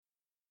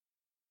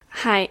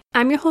Hi,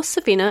 I'm your host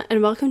Savina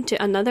and welcome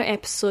to another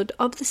episode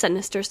of The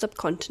Sinister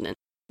Subcontinent,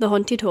 the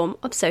haunted home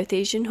of South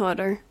Asian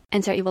horror.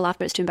 Insert evil laugh,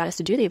 but it's too embarrassed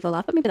to do the evil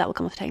laugh, but maybe that will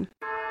come with time.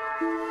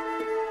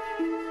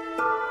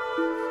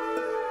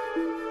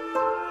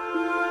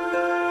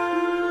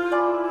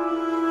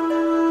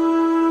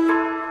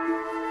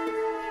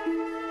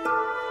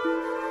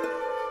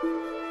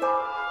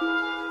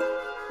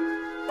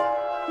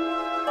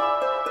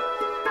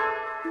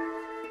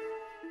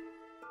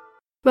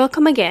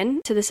 Welcome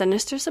again to the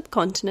Sinister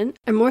Subcontinent,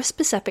 and more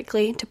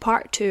specifically to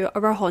part 2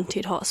 of our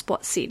Haunted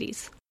Hotspots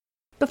series.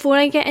 Before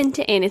I get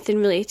into anything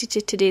related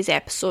to today's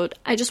episode,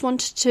 I just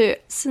wanted to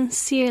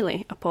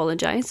sincerely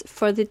apologise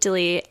for the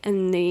delay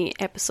in the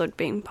episode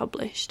being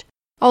published.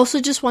 Also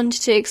just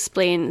wanted to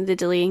explain the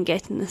delay in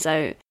getting this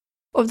out.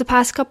 Over the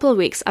past couple of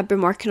weeks, I've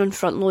been working on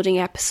front-loading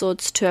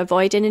episodes to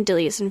avoid any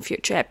delays in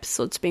future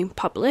episodes being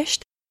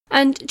published,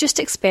 and just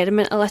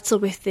experiment a little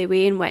with the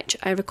way in which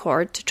I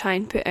record to try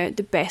and put out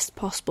the best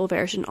possible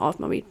version of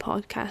my wee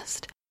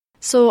podcast.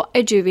 So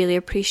I do really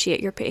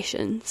appreciate your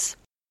patience.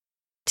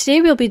 Today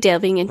we'll be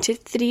delving into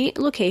 3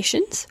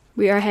 locations.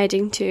 We are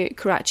heading to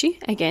Karachi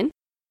again,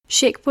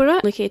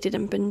 Sheikhupura, located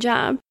in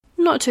Punjab,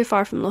 not too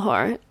far from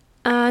Lahore,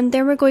 and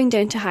then we're going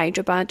down to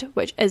Hyderabad,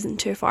 which isn't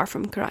too far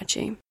from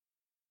Karachi.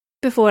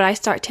 Before I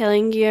start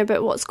telling you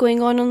about what's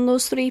going on in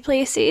those 3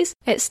 places,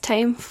 it's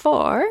time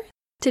for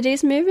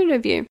today's movie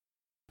review.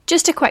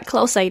 Just a quick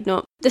little side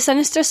note, the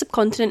Sinister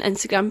Subcontinent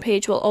Instagram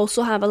page will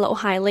also have a little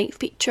highlight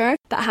feature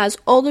that has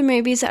all the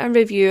movies that I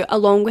review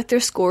along with their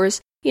scores.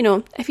 You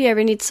know, if you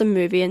ever need some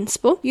movie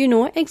inspo, you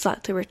know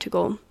exactly where to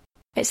go.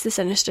 It's the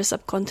Sinister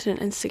Subcontinent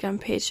Instagram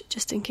page,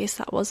 just in case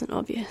that wasn't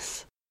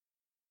obvious.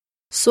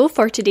 So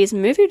for today's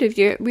movie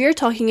review, we are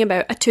talking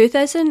about a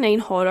 2009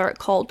 horror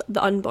called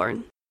The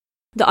Unborn.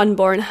 The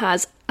Unborn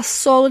has a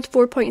solid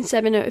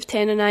 4.7 out of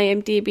 10 on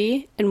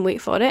IMDb, and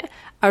wait for it,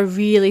 a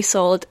really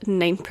solid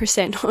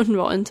 9% on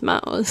Rotten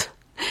Tomatoes.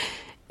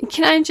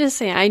 Can I just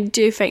say, I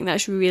do think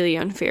that's really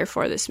unfair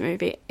for this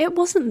movie. It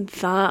wasn't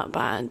that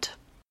bad.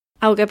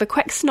 I'll give a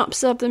quick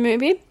synopsis of the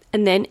movie,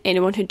 and then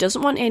anyone who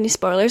doesn't want any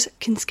spoilers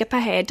can skip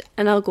ahead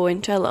and I'll go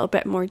into a little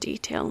bit more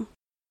detail.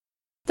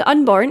 The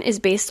Unborn is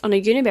based on a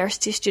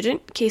university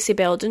student, Casey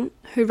Belden,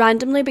 who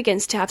randomly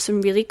begins to have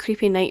some really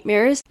creepy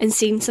nightmares and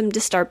seeing some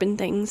disturbing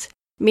things.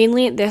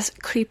 Mainly this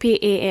creepy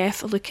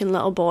AF looking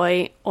little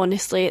boy,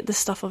 honestly, the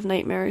stuff of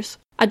nightmares.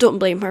 I don't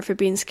blame her for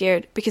being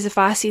scared, because if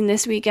I seen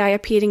this wee guy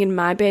appearing in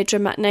my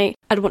bedroom at night,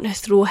 I'd want to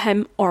throw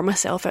him or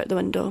myself out the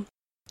window.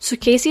 So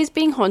Casey is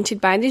being haunted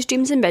by these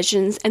dreams and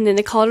visions, and then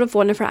the colour of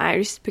one of her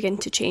iris begin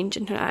to change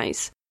in her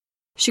eyes.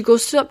 She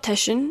goes to the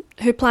optician,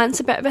 who plants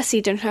a bit of a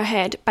seed in her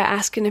head by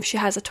asking if she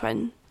has a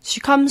twin. She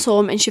comes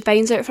home and she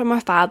finds out from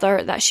her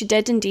father that she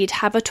did indeed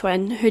have a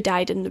twin who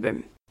died in the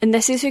womb. And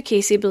this is who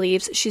Casey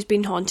believes she's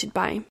been haunted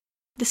by,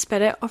 the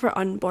spirit of her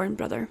unborn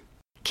brother.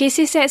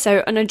 Casey sets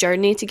out on a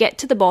journey to get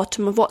to the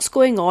bottom of what's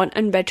going on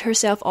and rid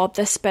herself of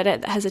this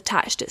spirit that has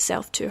attached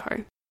itself to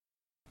her.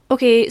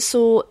 Okay,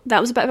 so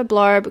that was a bit of a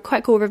blurb,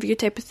 quick overview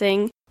type of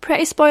thing.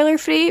 Pretty spoiler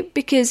free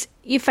because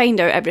you find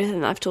out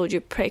everything that I've told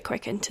you pretty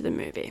quick into the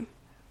movie.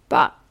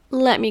 But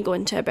let me go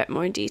into a bit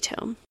more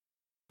detail.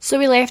 So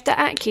we left it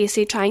at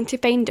Casey trying to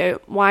find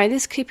out why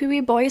this creepy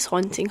wee boy is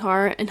haunting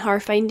her and her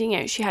finding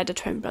out she had a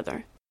twin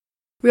brother.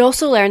 We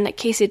also learn that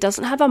Casey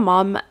doesn't have a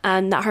mum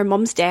and that her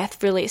mum's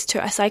death relates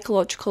to a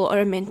psychological or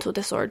a mental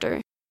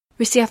disorder.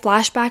 We see a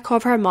flashback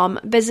of her mum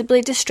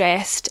visibly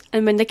distressed,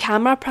 and when the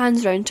camera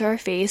pans round to her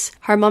face,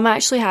 her mum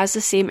actually has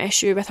the same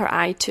issue with her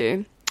eye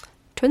too.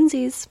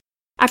 Twinsies.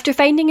 After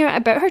finding out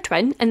about her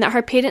twin and that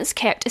her parents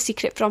kept a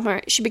secret from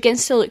her, she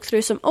begins to look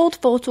through some old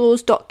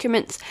photos,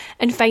 documents,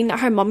 and find that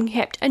her mum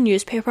kept a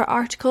newspaper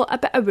article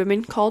about a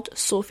woman called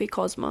Sophie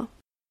Cosma.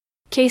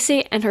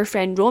 Casey and her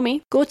friend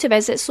Romy go to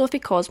visit Sophie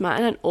Cosma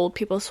in an old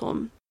people's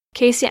home.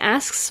 Casey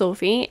asks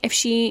Sophie if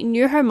she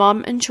knew her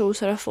mum and shows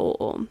her a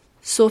photo.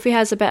 Sophie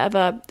has a bit of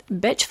a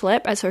bitch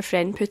flip, as her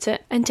friend put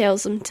it, and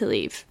tells them to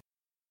leave.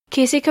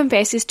 Casey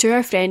confesses to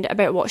her friend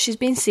about what she's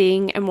been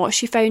seeing and what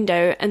she found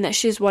out, and that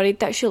she's worried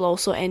that she'll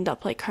also end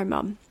up like her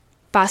mum.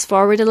 Fast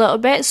forward a little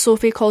bit,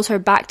 Sophie calls her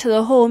back to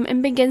the home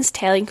and begins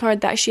telling her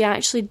that she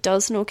actually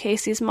does know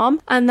Casey's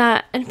mum, and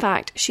that, in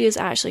fact, she is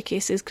actually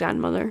Casey's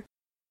grandmother.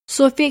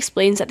 Sophie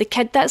explains that the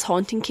kid that's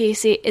haunting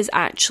Casey is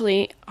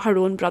actually her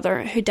own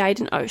brother who died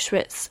in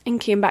Auschwitz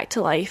and came back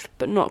to life,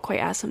 but not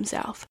quite as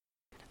himself.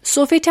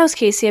 Sophie tells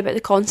Casey about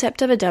the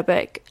concept of a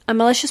dybbuk, a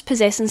malicious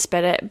possessing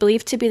spirit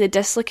believed to be the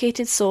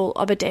dislocated soul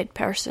of a dead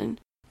person.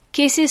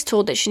 Casey is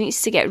told that she needs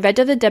to get rid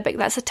of the dybbuk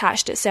that's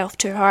attached itself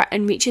to her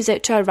and reaches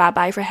out to a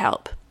rabbi for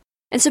help.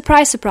 And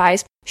surprise,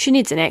 surprise, she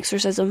needs an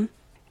exorcism.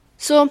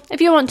 So, if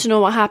you want to know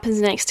what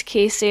happens next to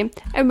Casey,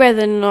 and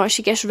whether or not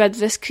she gets rid of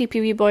this creepy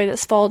wee boy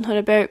that's following her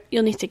about,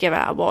 you'll need to give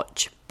it a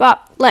watch.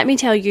 But let me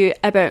tell you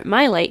about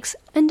my likes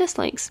and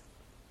dislikes.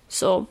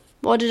 So,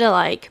 what did I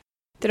like?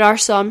 There are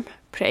some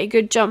pretty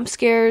good jump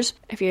scares.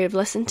 If you've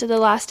listened to the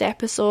last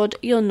episode,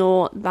 you'll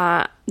know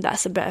that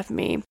that's a bit of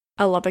me.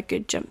 I love a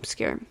good jump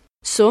scare.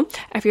 So,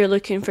 if you're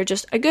looking for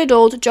just a good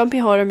old jumpy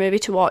horror movie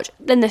to watch,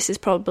 then this is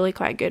probably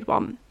quite a good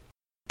one.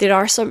 There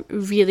are some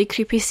really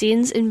creepy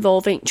scenes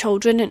involving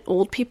children and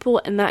old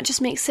people, and that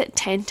just makes it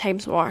 10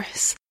 times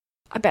worse.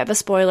 A bit of a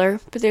spoiler,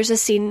 but there's a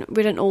scene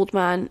where an old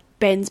man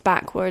bends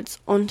backwards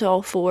onto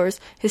all fours,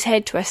 his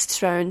head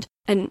twists round,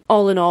 and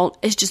all in all,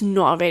 it's just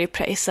not a very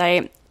pretty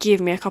sight. Gave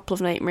me a couple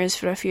of nightmares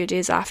for a few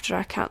days after,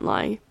 I can't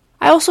lie.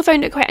 I also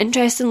found it quite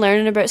interesting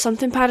learning about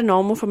something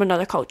paranormal from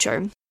another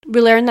culture.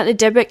 We learned that the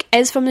Dybbuk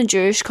is from the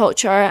Jewish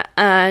culture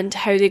and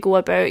how they go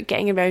about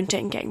getting around it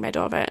and getting rid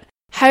of it.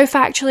 How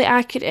factually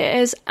accurate it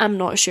is, I'm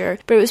not sure,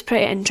 but it was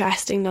pretty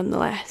interesting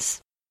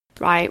nonetheless.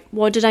 Right,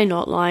 what did I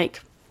not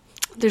like?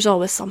 There's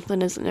always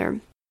something, isn't there?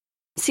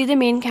 See the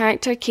main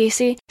character,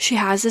 Casey? She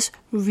has this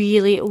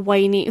really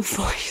whiny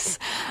voice.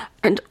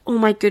 And oh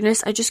my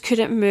goodness, I just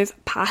couldn't move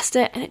past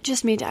it, and it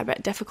just made it a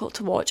bit difficult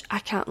to watch, I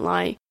can't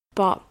lie.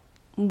 But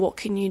what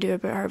can you do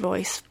about her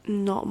voice?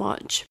 Not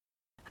much.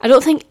 I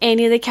don't think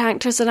any of the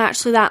characters are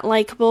actually that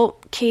likeable.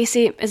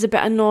 Casey is a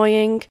bit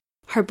annoying.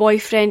 Her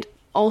boyfriend,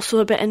 also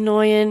a bit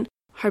annoying.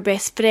 Her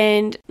best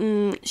friend,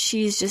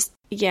 she's just,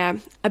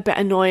 a bit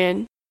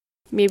annoying.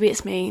 Maybe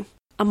it's me.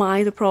 Am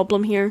I the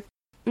problem here?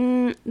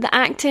 The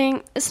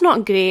acting, it's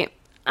not great.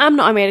 I'm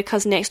not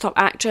America's Next Top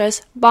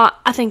Actress, but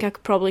I think I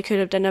probably could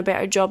have done a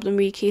better job than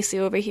wee Casey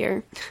over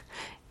here.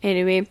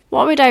 Anyway,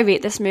 what would I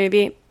rate this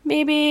movie?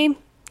 Maybe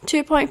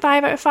 2.5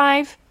 out of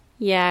 5?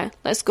 Yeah,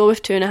 let's go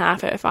with 2.5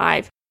 out of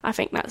 5. I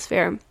think that's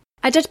fair.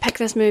 I did pick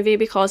this movie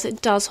because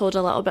it does hold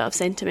a little bit of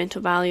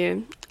sentimental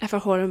value, if a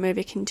horror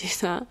movie can do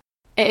that.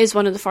 It is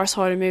one of the first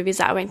horror movies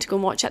that I went to go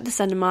and watch at the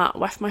cinema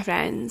with my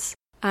friends.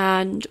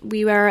 And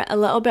we were a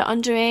little bit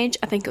underage.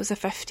 I think it was a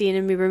 15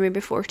 and we were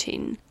maybe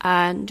 14.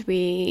 And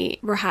we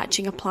were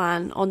hatching a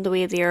plan on the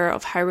way there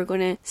of how we're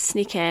going to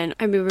sneak in.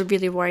 And we were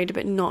really worried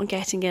about not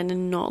getting in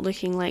and not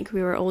looking like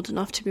we were old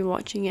enough to be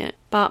watching it.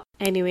 But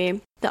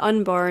anyway, The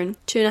Unborn,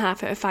 2.5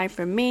 out of 5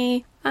 from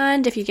me.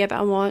 And if you give it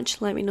a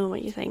watch, let me know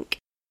what you think.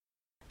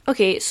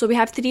 Okay, so we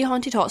have 3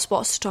 haunted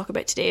hotspots to talk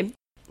about today.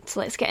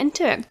 So let's get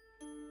into it.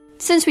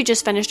 Since we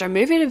just finished our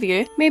movie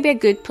review, maybe a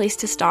good place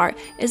to start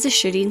is the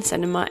Shireen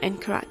Cinema in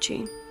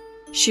Karachi.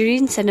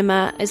 Shireen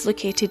Cinema is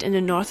located in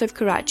the north of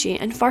Karachi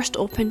and first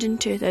opened in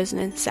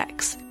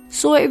 2006,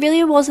 so it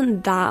really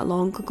wasn't that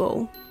long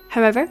ago.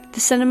 However, the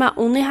cinema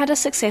only had a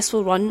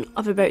successful run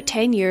of about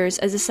 10 years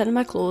as the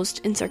cinema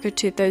closed in circa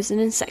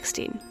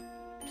 2016.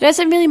 There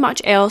isn't really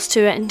much else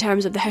to it in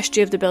terms of the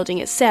history of the building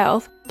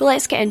itself, but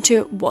let's get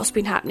into what's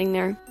been happening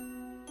there.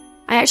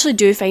 I actually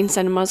do find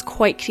cinemas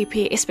quite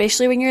creepy,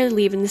 especially when you're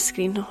leaving the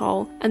screen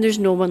hall and there's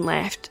no one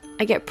left.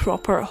 I get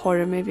proper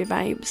horror movie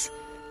vibes.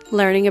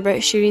 Learning about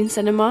Shireen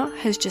Cinema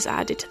has just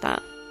added to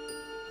that.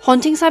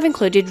 Hauntings have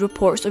included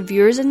reports of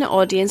viewers in the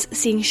audience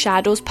seeing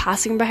shadows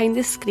passing behind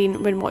the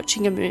screen when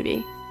watching a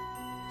movie.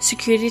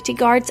 Security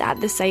guards at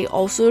the site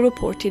also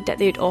reported that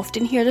they would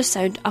often hear the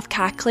sound of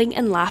cackling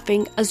and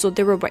laughing as though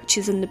there were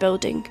witches in the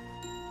building.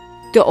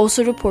 They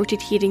also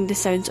reported hearing the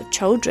sounds of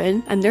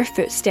children and their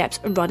footsteps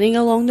running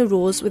along the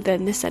rows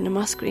within the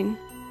cinema screen.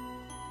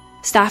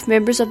 Staff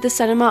members of the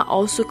cinema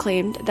also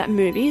claimed that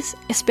movies,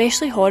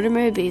 especially horror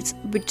movies,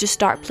 would just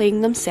start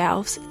playing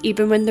themselves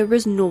even when there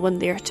was no one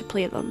there to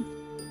play them.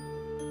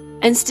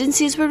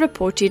 Instances were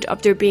reported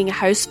of there being a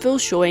house-full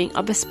showing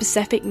of a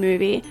specific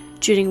movie,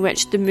 during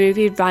which the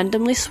movie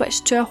randomly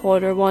switched to a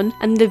horror one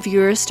and the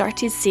viewers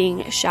started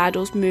seeing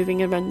shadows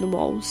moving around the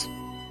walls.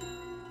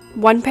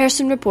 One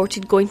person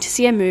reported going to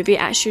see a movie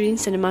at Shireen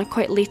Cinema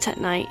quite late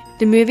at night.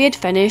 The movie had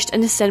finished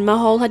and the cinema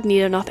hall had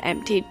near enough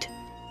emptied.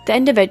 The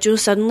individual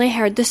suddenly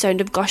heard the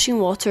sound of gushing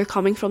water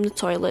coming from the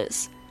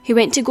toilets. He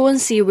went to go and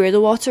see where the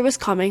water was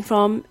coming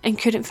from and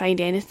couldn't find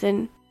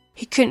anything.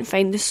 He couldn't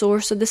find the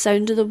source of the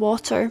sound of the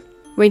water.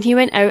 When he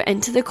went out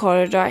into the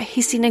corridor,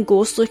 he seen a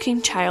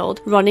ghost-looking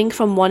child running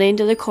from one end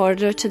of the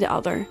corridor to the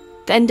other.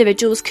 The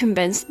individual was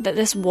convinced that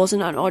this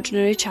wasn't an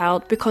ordinary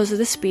child because of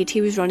the speed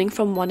he was running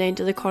from one end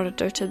of the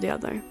corridor to the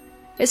other.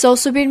 It's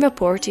also been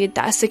reported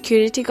that a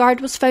security guard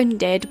was found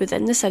dead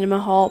within the cinema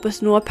hall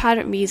with no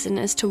apparent reason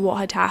as to what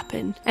had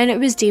happened, and it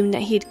was deemed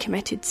that he had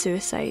committed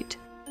suicide.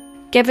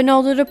 Given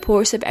all the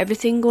reports of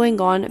everything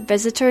going on,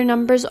 visitor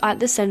numbers at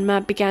the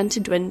cinema began to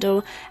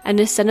dwindle and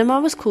the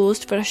cinema was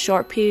closed for a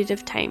short period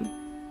of time.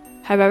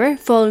 However,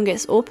 following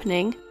its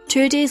opening,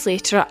 2 days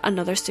later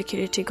another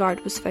security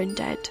guard was found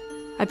dead.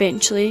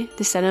 Eventually,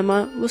 the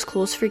cinema was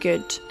closed for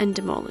good and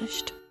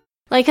demolished.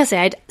 Like I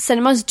said,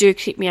 cinemas do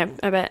creep me out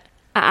a bit.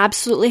 I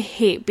absolutely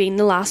hate being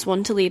the last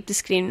one to leave the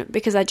screen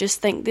because I just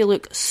think they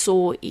look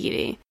so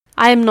eerie.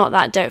 I am not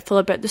that doubtful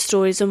about the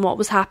stories and what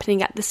was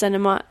happening at the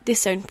cinema. They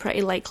sound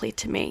pretty likely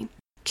to me.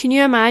 Can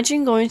you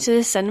imagine going to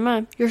the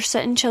cinema? You're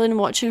sitting chilling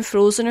watching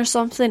Frozen or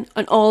something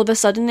and all of a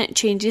sudden it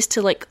changes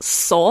to like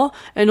Saw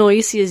and all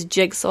you see is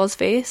Jigsaw's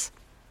face?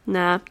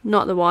 Nah,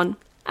 not the one.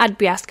 I'd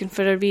be asking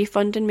for a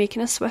refund and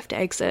making a swift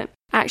exit.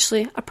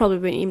 Actually, I probably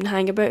wouldn't even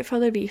hang about for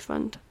the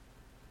refund.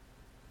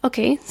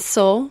 Okay,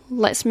 so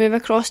let's move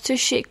across to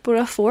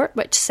Sheikhupura Fort,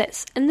 which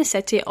sits in the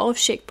city of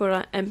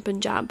Sheikhupura in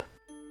Punjab.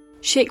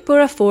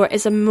 Sheikhupura Fort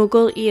is a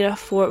Mughal-era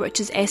fort which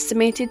is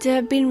estimated to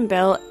have been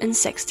built in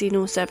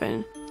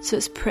 1607, so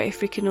it's pretty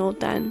freaking old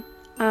then,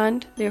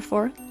 and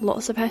therefore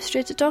lots of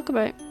history to talk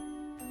about.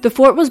 The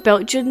fort was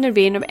built during the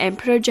reign of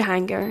Emperor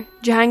Jahangir.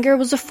 Jahangir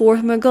was the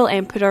fourth Mughal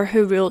emperor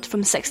who ruled from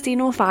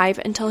 1605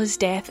 until his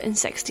death in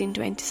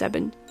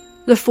 1627.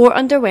 The fort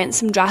underwent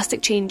some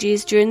drastic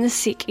changes during the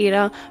Sikh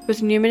era,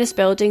 with numerous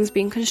buildings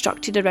being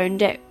constructed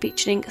around it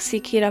featuring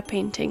Sikh era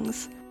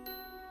paintings.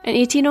 In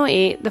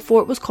 1808, the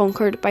fort was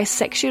conquered by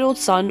 6-year-old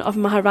son of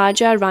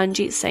Maharaja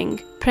Ranjit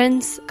Singh,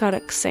 Prince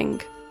Garak Singh.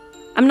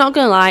 I'm not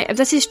gonna lie, if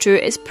this is true,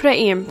 it's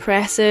pretty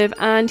impressive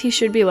and he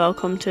should be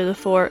welcome to the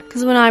fort,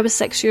 because when I was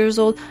 6 years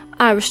old,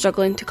 I was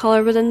struggling to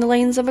colour within the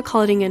lines of a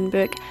colouring in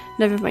book,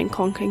 never mind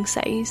conquering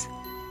cities.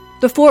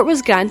 The fort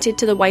was granted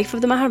to the wife of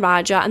the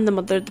Maharaja and the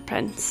mother of the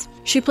prince.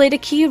 She played a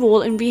key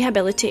role in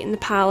rehabilitating the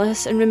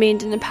palace and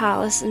remained in the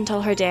palace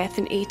until her death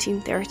in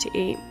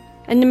 1838.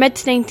 In the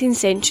mid-19th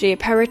century,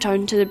 power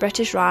turned to the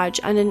British Raj,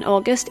 and in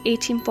August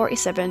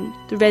 1847,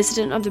 the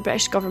resident of the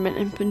British government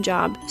in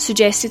Punjab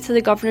suggested to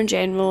the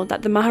Governor-General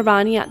that the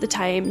Maharani at the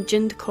time,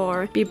 Jind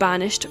Kaur, be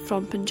banished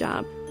from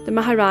Punjab. The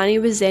Maharani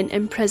was then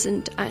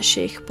imprisoned at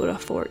Sheikhupura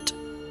Fort.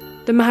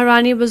 The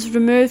Maharani was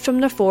removed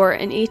from the fort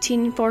in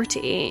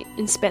 1848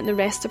 and spent the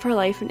rest of her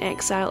life in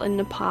exile in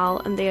Nepal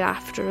and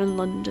thereafter in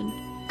London.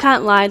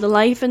 Can't lie, the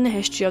life and the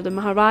history of the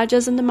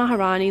Maharajas and the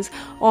Maharanis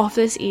of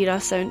this era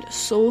sound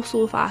so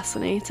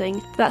fascinating,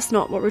 but that's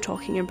not what we're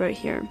talking about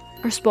here.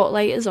 Our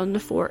spotlight is on the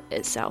fort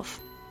itself.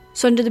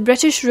 So under the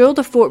British rule,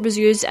 the fort was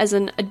used as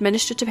an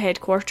administrative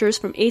headquarters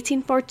from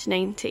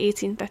 1849 to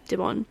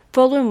 1851,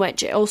 following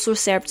which it also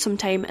served some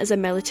time as a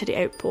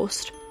military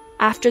outpost.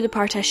 After the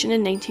partition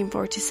in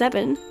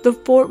 1947, the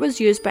fort was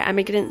used by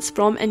immigrants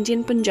from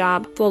Indian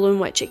Punjab, following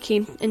which it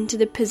came into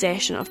the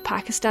possession of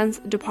Pakistan's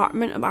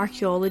Department of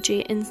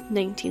Archaeology in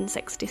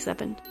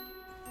 1967.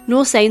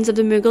 No signs of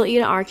the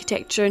Mughal-era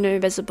architecture are now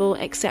visible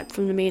except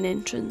from the main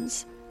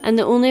entrance, and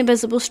the only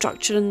visible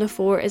structure in the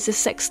fort is the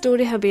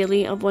 6-storey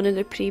haveli of one of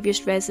the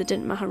previous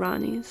resident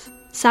Maharanis.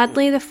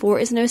 Sadly, the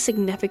fort is now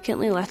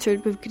significantly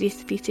littered with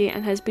graffiti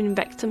and has been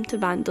victim to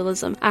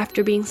vandalism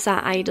after being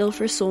sat idle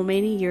for so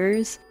many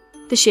years.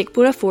 The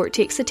Sheikhupura Fort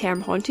takes the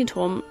term haunted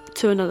home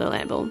to another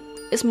level.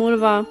 It's more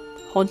of a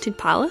haunted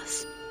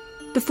palace.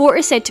 The fort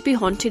is said to be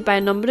haunted by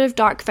a number of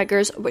dark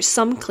figures, which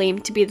some claim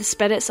to be the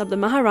spirits of the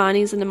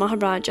Maharanis and the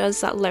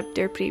Maharajas that lived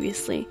there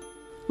previously.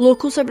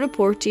 Locals have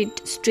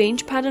reported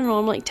strange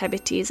paranormal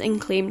activities and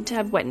claimed to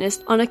have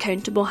witnessed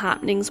unaccountable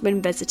happenings when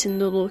visiting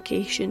the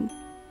location.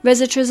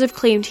 Visitors have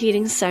claimed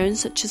hearing sounds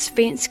such as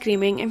faint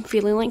screaming and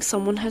feeling like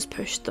someone has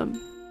pushed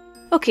them.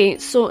 Okay,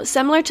 so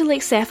similar to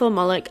Lake Sefel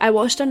Mullock, I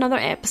watched another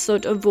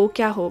episode of Wo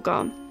Kya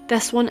Hoga.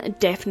 This one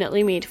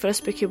definitely made for a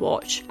spooky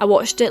watch. I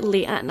watched it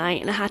late at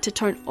night and I had to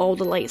turn all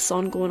the lights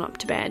on going up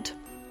to bed.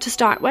 To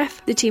start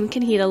with, the team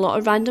can hear a lot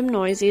of random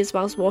noises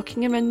whilst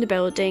walking around the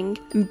building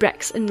and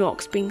bricks and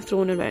rocks being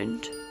thrown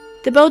around.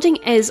 The building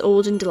is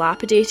old and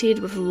dilapidated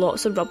with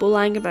lots of rubble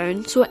lying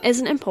around, so it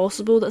isn't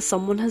impossible that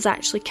someone has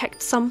actually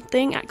kicked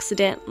something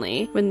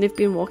accidentally when they've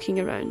been walking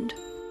around.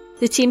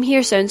 The team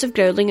hear sounds of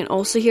growling and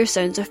also hear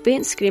sounds of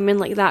faint screaming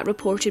like that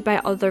reported by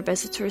other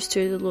visitors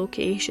to the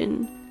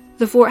location.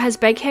 The fort has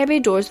big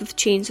heavy doors with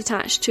chains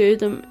attached to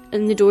them,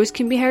 and the doors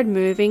can be heard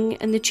moving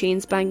and the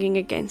chains banging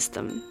against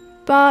them.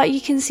 But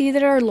you can see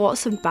there are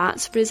lots of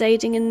bats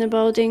residing in the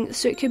building,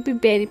 so it could be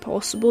very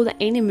possible that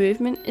any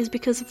movement is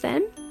because of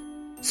them.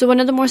 So one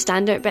of the more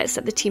standout bits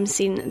that the team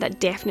seen that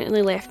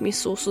definitely left me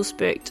so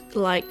spooked,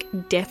 like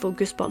defo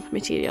goosebump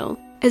material,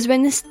 is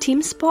when this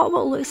team spot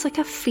what looks like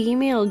a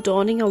female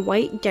donning a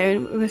white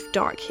gown with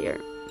dark hair.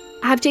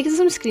 I have taken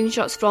some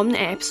screenshots from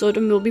the episode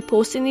and we'll be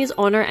posting these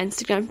on our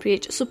Instagram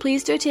page, so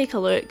please do take a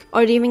look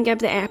or even give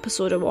the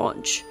episode a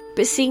watch.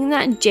 But seeing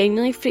that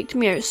genuinely freaked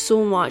me out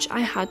so much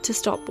I had to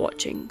stop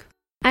watching.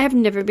 I have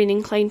never been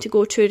inclined to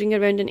go touring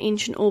around an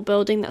ancient old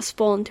building that's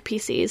fallen to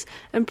pieces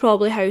and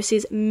probably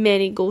houses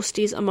many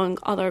ghosties among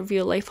other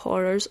real life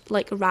horrors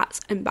like rats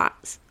and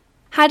bats.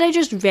 Had I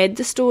just read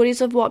the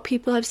stories of what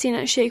people have seen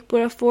at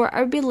Sheikhupura Fort,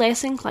 I would be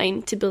less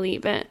inclined to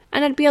believe it,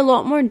 and I'd be a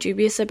lot more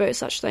dubious about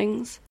such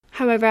things.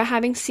 However,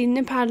 having seen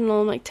the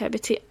paranormal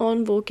activity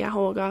on Wo Kya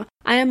Hoga,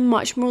 I am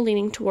much more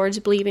leaning towards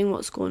believing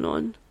what's going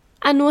on.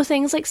 I know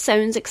things like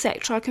sounds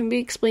etc. can be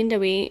explained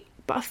away,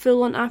 but a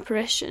full-on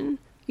apparition,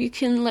 you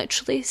can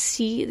literally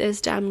see this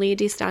damn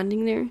lady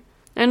standing there.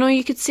 I know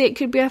you could say it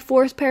could be a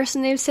fourth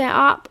person they've set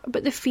up,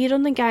 but the fear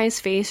on the guy's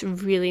face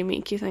really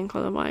make you think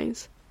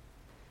otherwise.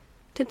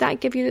 Did that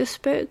give you the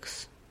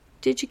spooks?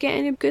 Did you get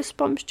any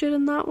goosebumps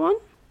during that one?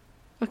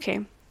 Okay,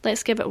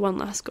 let's give it one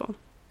last go.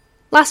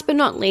 Last but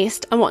not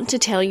least, I want to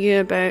tell you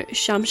about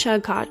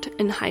Shamshan Ghat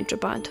in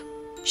Hyderabad.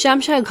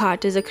 Shamshan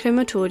Ghat is a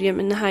crematorium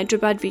in the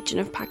Hyderabad region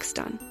of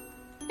Pakistan.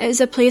 It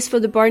is a place for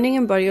the burning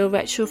and burial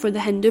ritual for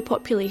the Hindu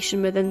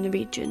population within the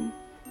region.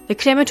 The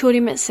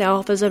crematorium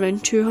itself is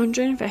around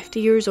 250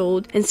 years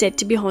old and said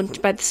to be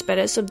haunted by the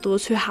spirits of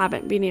those who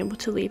haven't been able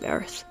to leave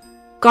Earth.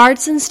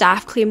 Guards and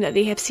staff claim that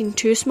they have seen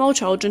 2 small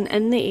children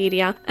in the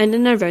area in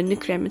and around the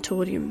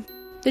crematorium.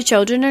 The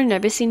children are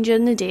never seen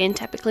during the day and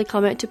typically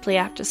come out to play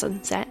after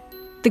sunset.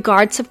 The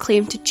guards have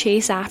claimed to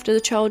chase after the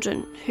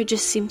children, who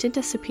just seem to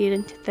disappear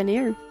into thin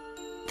air.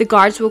 The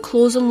guards will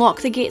close and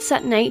lock the gates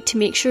at night to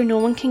make sure no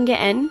one can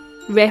get in,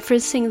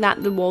 referencing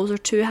that the walls are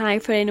too high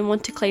for anyone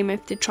to climb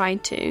if they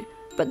tried to,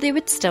 but they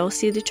would still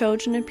see the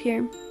children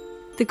appear.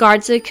 The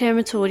guards of the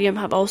crematorium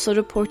have also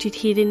reported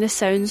hearing the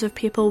sounds of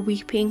people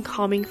weeping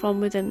coming from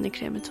within the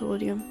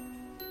crematorium.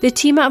 The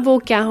team at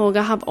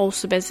Volcahoga have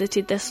also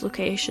visited this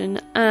location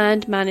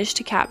and managed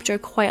to capture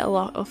quite a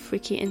lot of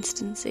freaky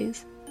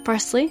instances.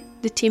 Firstly,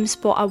 the team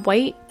spot a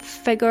white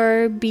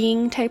figure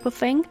being type of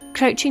thing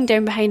crouching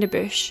down behind a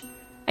bush.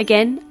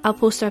 Again, I'll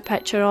post a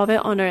picture of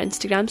it on our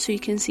Instagram so you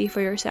can see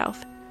for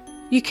yourself.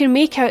 You can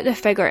make out the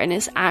figure and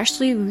it's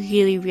actually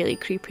really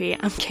creepy.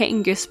 I'm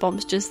getting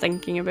goosebumps just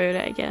thinking about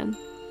it again.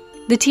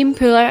 The team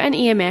pull out an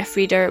EMF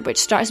reader which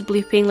starts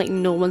bleeping like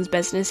no one's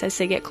business as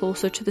they get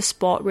closer to the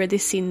spot where they've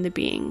seen the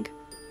being.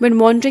 When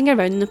wandering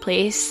around the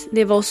place,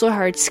 they've also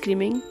heard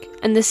screaming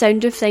and the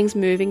sound of things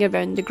moving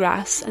around the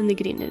grass and the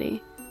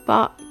greenery.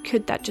 But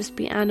could that just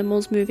be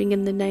animals moving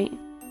in the night?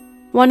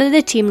 One of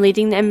the team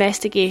leading the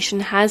investigation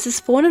has his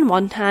phone in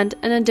one hand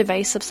and a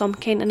device of some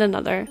kind in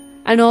another,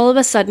 and all of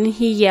a sudden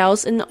he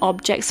yells and the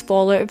objects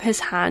fall out of his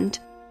hand.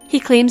 He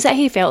claims that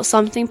he felt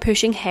something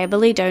pushing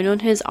heavily down on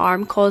his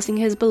arm, causing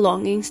his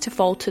belongings to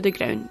fall to the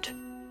ground.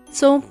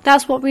 So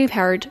that's what we've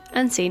heard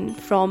and seen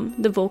from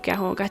the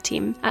Volcahoga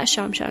team at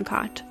Shamshan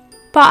Ghat.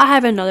 But I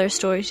have another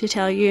story to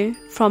tell you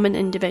from an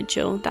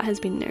individual that has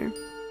been there.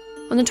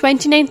 On the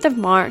 29th of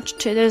March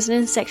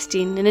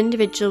 2016, an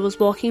individual was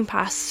walking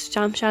past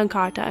Shamshan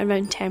Ghat at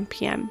around 10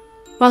 p.m.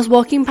 Whilst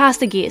walking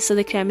past the gates of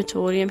the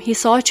crematorium, he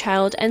saw a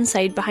child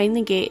inside behind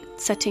the gate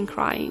sitting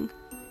crying.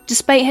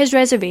 Despite his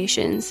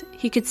reservations,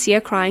 he could see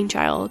a crying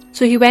child,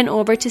 so he went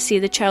over to see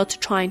the child to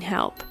try and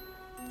help.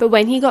 But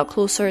when he got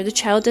closer, the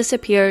child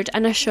disappeared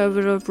and a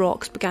shower of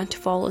rocks began to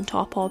fall on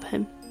top of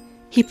him.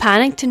 He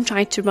panicked and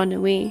tried to run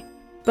away,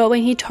 but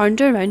when he turned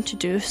around to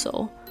do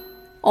so,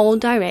 all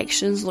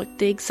directions looked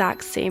the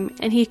exact same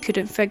and he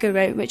couldn't figure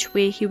out which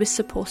way he was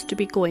supposed to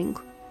be going.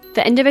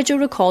 The individual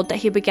recalled that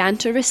he began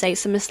to recite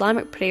some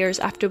Islamic prayers,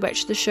 after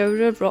which the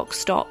shower of rocks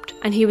stopped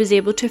and he was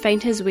able to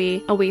find his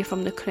way away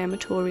from the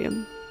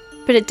crematorium.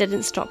 But it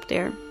didn't stop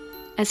there.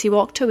 As he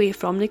walked away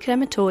from the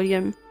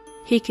crematorium,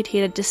 he could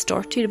hear a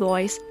distorted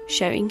voice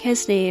shouting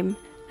his name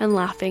and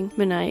laughing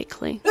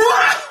maniacally.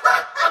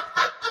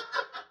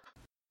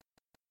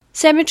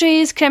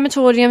 Cemeteries,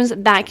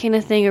 crematoriums, that kind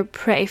of thing are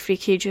pretty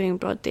freaky during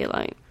broad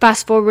daylight.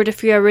 Fast forward a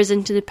few hours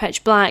into the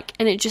pitch black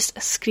and it just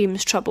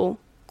screams trouble,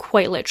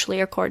 quite literally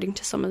according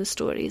to some of the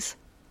stories.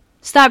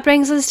 So that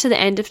brings us to the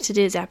end of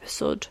today's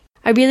episode.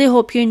 I really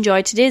hope you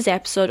enjoyed today's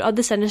episode of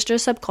The Sinister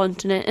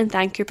Subcontinent and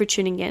thank you for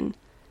tuning in.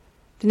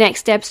 The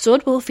next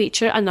episode will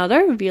feature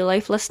another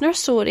real-life listener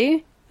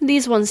story.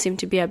 These ones seem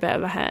to be a bit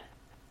of a hit.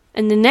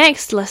 In the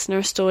next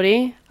listener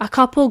story, a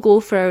couple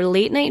go for a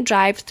late-night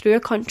drive through a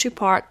country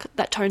park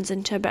that turns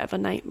into a bit of a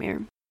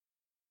nightmare.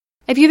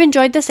 If you've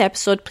enjoyed this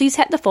episode, please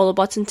hit the follow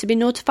button to be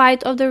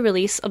notified of the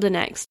release of the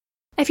next.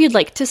 If you'd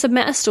like to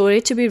submit a story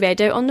to be read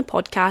out on the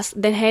podcast,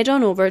 then head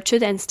on over to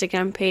the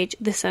Instagram page,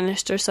 The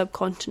Sinister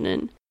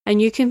Subcontinent,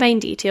 and you can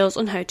find details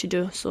on how to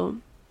do so.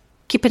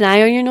 Keep an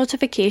eye on your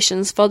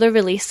notifications for the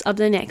release of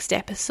the next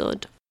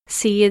episode.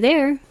 See you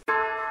there!